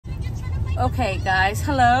Okay guys,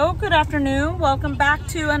 hello, good afternoon. Welcome back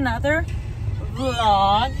to another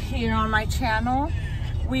vlog here on my channel.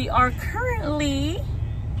 We are currently,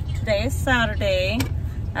 today is Saturday.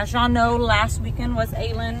 As y'all know, last weekend was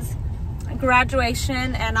Aylin's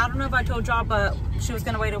graduation, and I don't know if I told y'all, but she was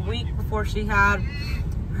gonna wait a week before she had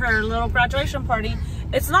her little graduation party.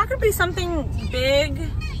 It's not gonna be something big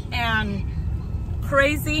and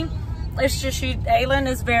crazy. It's just Aylin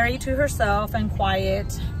is very to herself and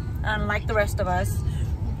quiet, unlike the rest of us.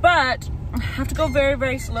 But I have to go very,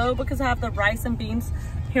 very slow because I have the rice and beans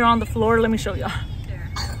here on the floor. Let me show y'all.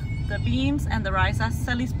 The beans and the rice. That's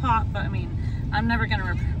Sally's pot, but I mean, I'm never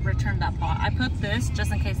gonna return that pot. I put this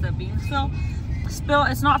just in case the beans spill.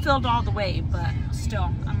 It's not filled all the way, but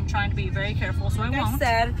still, I'm trying to be very careful, so like I won't.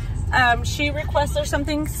 Said, she requested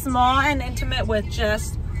something small and intimate with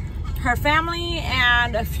just her family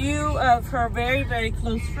and a few of her very, very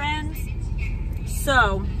close friends.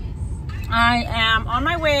 So I am on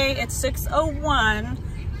my way. It's 6:01.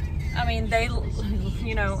 I mean, they,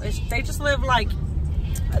 you know, they just live like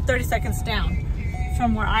 30 seconds down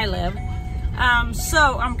from where I live.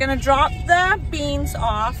 So I'm gonna drop the beans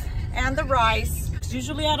off and the rice.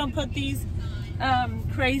 Usually I don't put these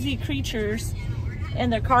crazy creatures in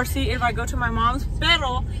their car seat if I go to my mom's,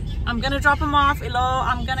 pero I'm gonna drop them off.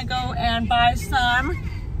 I'm gonna go and buy some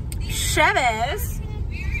Cheves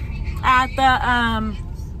at the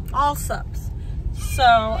Allsups. So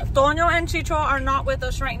Toño and Chicho are not with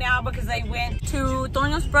us right now because they went to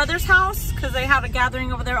Toño's brother's house because they had a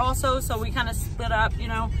gathering over there also, so we kind of split up, you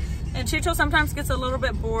know. And Chicho sometimes gets a little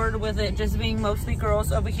bit bored with it just being mostly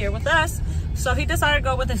girls over here with us, so he decided to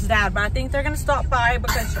go with his dad. But I think they're gonna stop by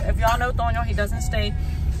because if y'all know Toño, he doesn't stay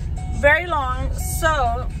very long,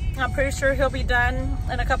 so I'm pretty sure he'll be done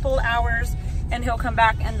in a couple hours and he'll come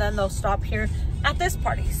back, and then they'll stop here at this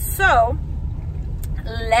party. So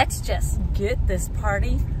let's just get this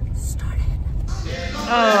party started.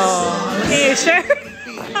 Oh, are you sure?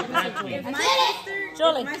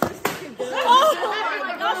 Julie. Oh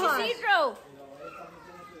my gosh, Isidro!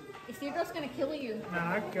 Isidro's gonna kill you.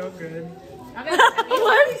 Nah, I feel good.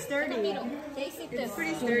 What? It's sturdy. It's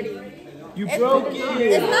pretty sturdy. You It's broke it.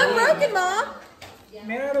 It's not broken, Mom.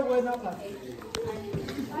 Made out of wood, not plastic.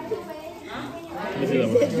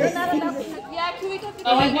 You're not allowed to. Yeah, can we go to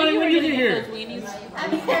what did you hear?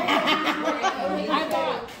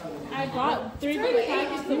 I bought 3 big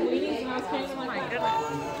packets of weenies and I was paying them like, my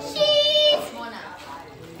goodness. Cheese!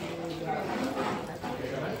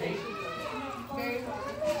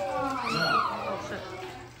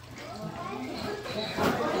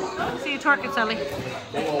 See you twerking, Sally. No,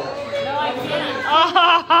 I can't.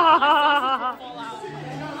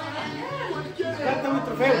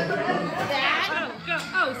 Oh, go.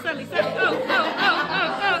 Oh, Sally, Sally. Oh.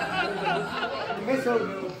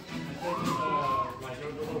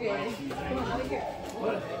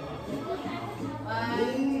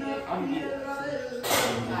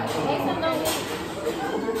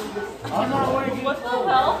 What the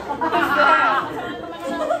hell?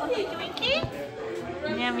 Twinkie?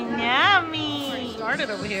 Yummy, yummy. Started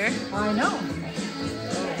over here. I know.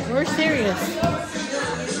 We're serious.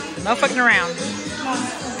 No fucking around.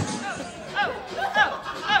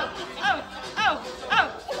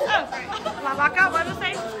 La vaca, what does it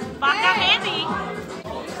say? Vaca Handy.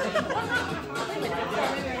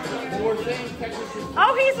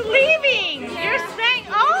 Oh, he's leaving. You're staying.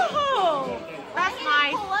 Oh, that's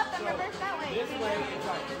nice. Pull up and reverse that way. You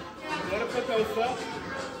want to put those up?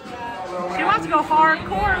 She wants to go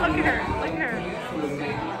hardcore. Look at her. Look at her.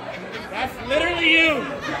 That's literally you.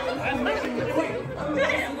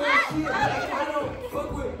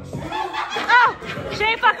 Oh, she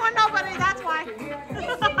ain't fucking with nobody. That's why.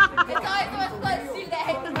 It's always what's supposed to do that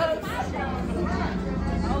hate the most.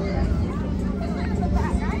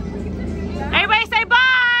 Everybody say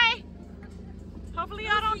bye. Hopefully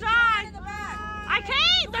y'all don't die. I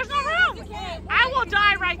can't. There's no room. I will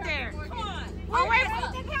die right there. I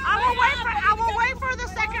will wait for the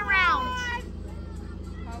second round.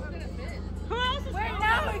 Who else is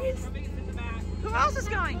going? Who else is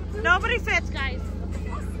going? Nobody fits, guys.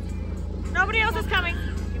 Nobody else is coming.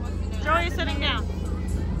 Joey is sitting down.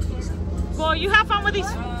 Well, you have fun with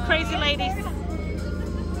these crazy ladies.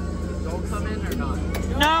 Don't come in or not?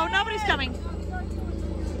 No, nobody's coming.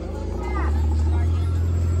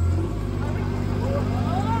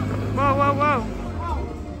 Whoa, whoa, whoa.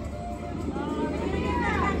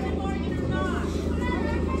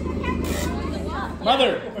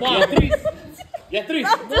 Mother, Beatriz.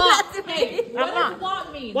 I'm not.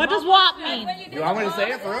 What does WAP mean? You want me to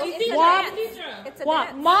say it for real? WAP. It's a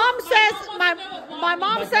WAP. dance. Mom says my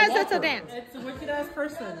mom says it's a dance. It's a wicked ass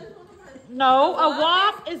person. No, a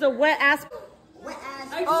WAP is a wet ass.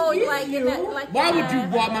 Oh, like in that, like. Why would you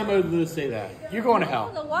want my mother to say that? You're going to hell.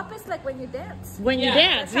 The WAP is like when you dance. When you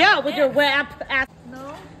dance, yeah, with your wet ass.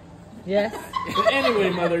 No. Yes. But anyway,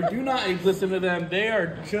 mother, do not listen to them. They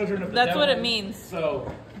are children of the That's devil. what it means.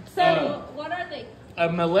 So, What are they? a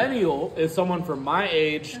millennial is someone from my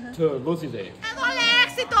age to Lucy's age.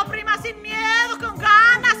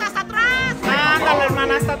 Ándale,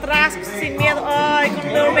 hermana, hasta atrás, sin miedo. Ay,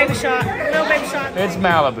 con little baby shot. Little baby shot. It's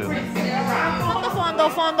Malibu. Fondo,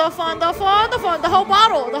 fondo, fondo, fondo, fondo. The whole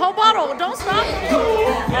bottle, the whole bottle. Don't stop.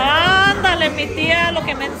 Ándale, mi tía, lo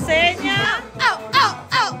que me enseña.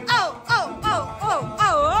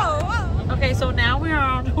 Okay, so now we are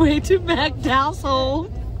on the way to McDowell's home.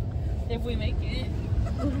 If we make it.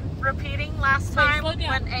 Repeating last time when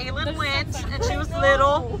Aylin went and she was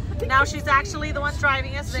little. Now she's actually the one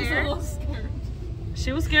driving us there. She's a little scared.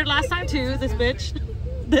 She was scared last time too, this bitch.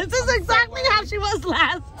 This is exactly how she was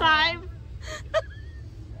last time.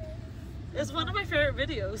 It's one of my favorite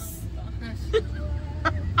videos.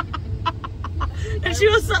 And she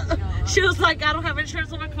was like, I don't have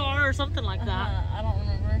insurance on my car or something like that. I don't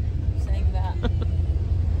remember saying that.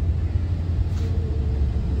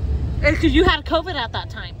 Because you had COVID at that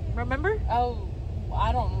time, remember? Oh,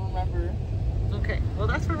 I don't remember. Okay, well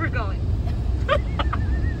that's where we're going.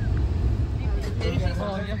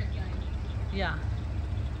 Yeah.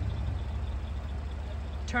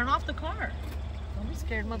 Turn off the car. Don't be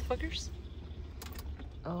scared, motherfuckers.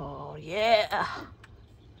 Oh, yeah.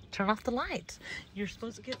 Turn off the lights. You're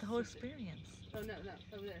supposed to get the whole experience. Oh, no,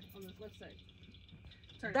 over there, on the left side.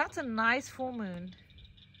 Turn. That's a nice full moon.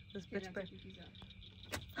 This bitch better.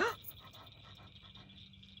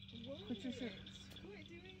 Put your shirts. Why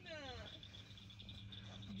doing that?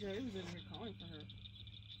 Joey was over here calling for her.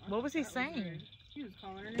 What was he saying? He was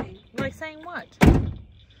calling her name. Like saying what?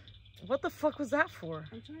 What the fuck was that for?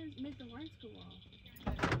 I'm trying to make the lights go off.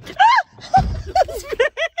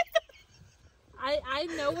 I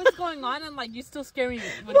know what's going on, and like you still scare me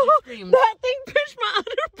when you scream. That thing pushed my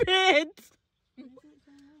underpants. Okay,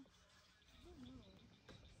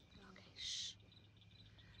 shh.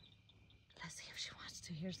 Let's see if she wants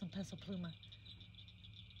to hear some Peso Pluma.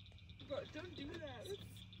 Bro, don't do that.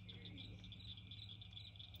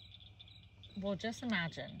 Well, just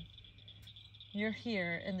imagine you're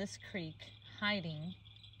here in this creek hiding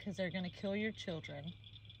because they're going to kill your children.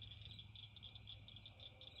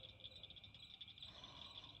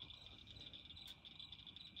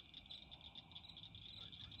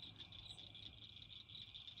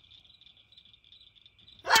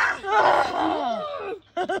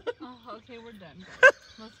 Oh, okay, we're done.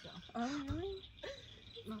 Let's go. Oh, really?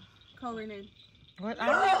 Call her name. What?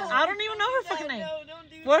 I don't even know her fucking name. No, don't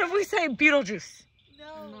do what did we say? Beetlejuice.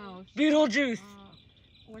 No. Beetlejuice.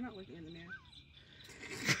 We're not looking in the mirror.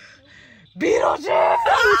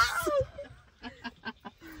 Beetlejuice!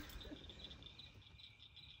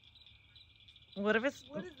 What if it's...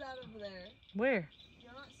 What is that over there? Where?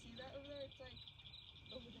 Y'all not see that over there? It's like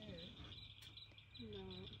over there. No.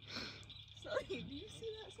 Sully, do you see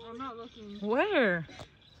that? Sully? I'm not looking. Where?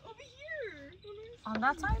 Over here. On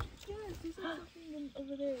that side? Yes, there's something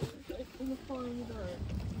over there. It's like in the far in the dark.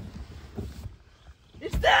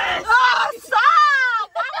 It's this! Oh, stop!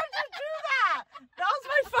 Why would you do that? That was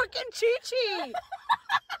my fucking Chi-Chi.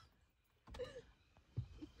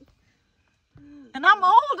 And I'm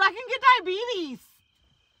old. I can get diabetes.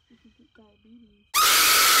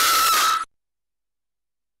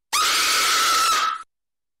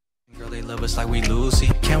 Girl, they love us like we Lucy.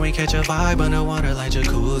 Can we catch a vibe underwater like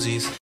jacuzzis?